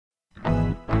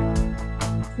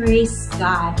Praise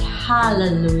God.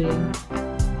 Hallelujah.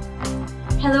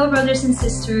 Hello, brothers and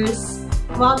sisters.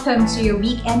 Welcome to your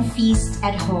weekend feast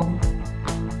at home.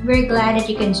 We're glad that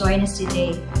you can join us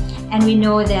today. And we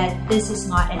know that this is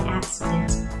not an accident,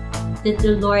 that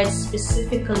the Lord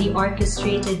specifically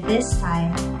orchestrated this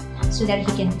time so that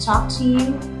He can talk to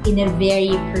you in a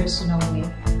very personal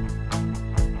way.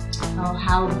 Oh,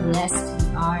 how blessed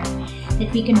we are that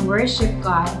we can worship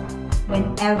God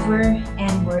whenever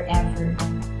and wherever.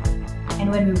 And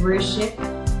when we worship,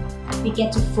 we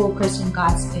get to focus on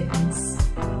God's goodness.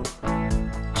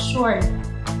 Sure,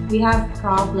 we have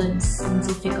problems and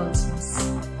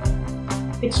difficulties.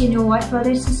 But you know what,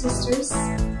 brothers and sisters?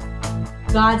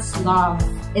 God's love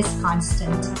is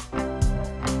constant.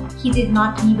 He did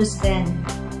not leave us then,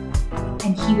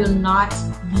 and He will not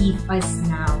leave us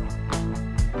now.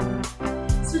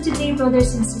 So today,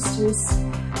 brothers and sisters,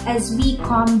 as we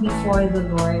come before the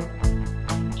Lord,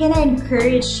 can I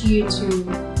encourage you to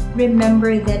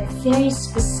remember that very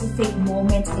specific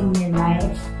moment in your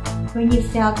life when you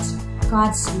felt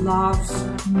God's love,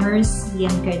 mercy,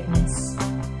 and goodness?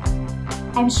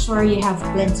 I'm sure you have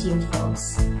plenty of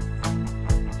those.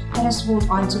 Let us hold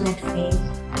on to that faith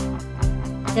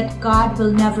that God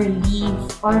will never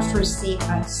leave or forsake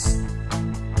us,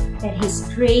 that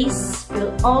His grace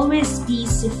will always be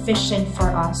sufficient for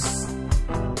us,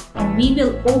 and we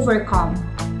will overcome.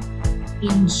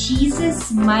 In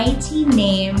Jesus' mighty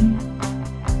name,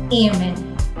 amen.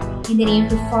 In the name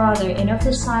of the Father, and of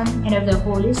the Son, and of the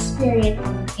Holy Spirit,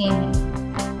 amen.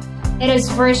 Let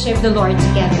us worship the Lord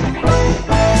together.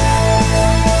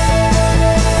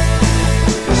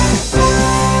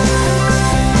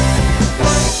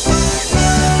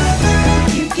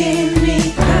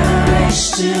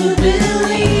 To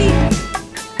believe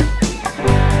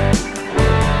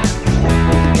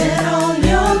that all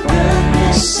your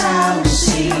goodness I will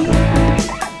see.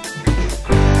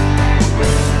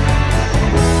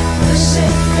 Cause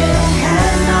if it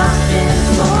had not been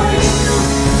for you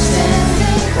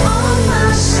standing on my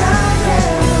side,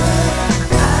 where would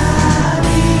I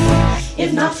be? If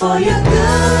not for your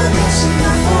goodness, if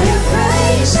not for your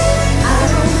grace, I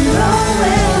don't know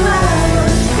where I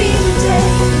would be today.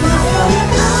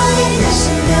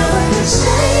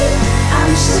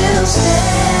 I'm still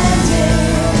standing.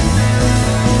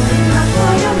 Not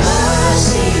for your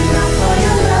mercy, not for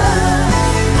your love,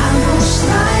 I most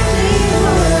likely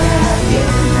would have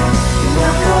given up.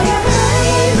 Not for your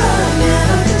favor,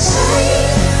 never could say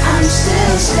I'm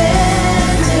still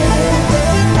standing.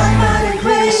 But by the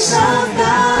grace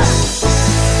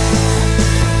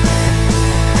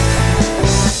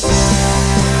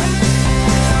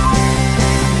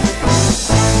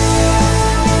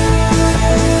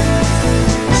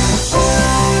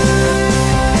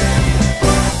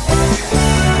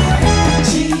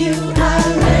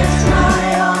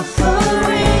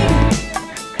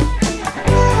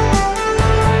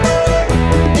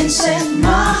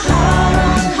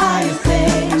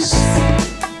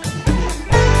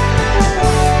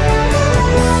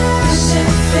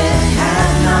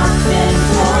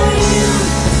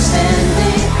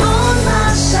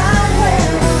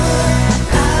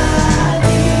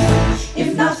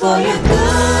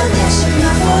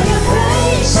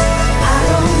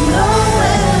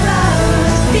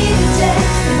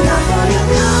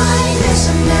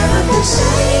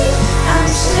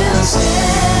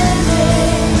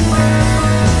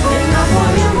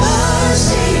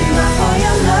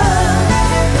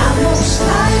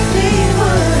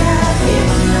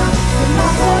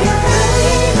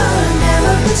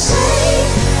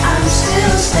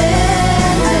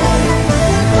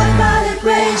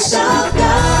of God.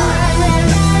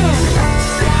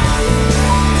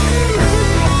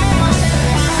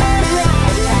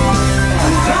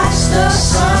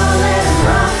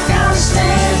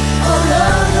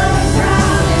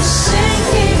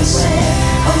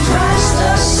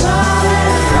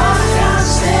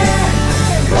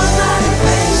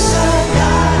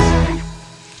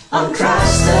 On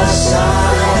Christ the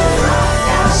solid rock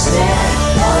I stand.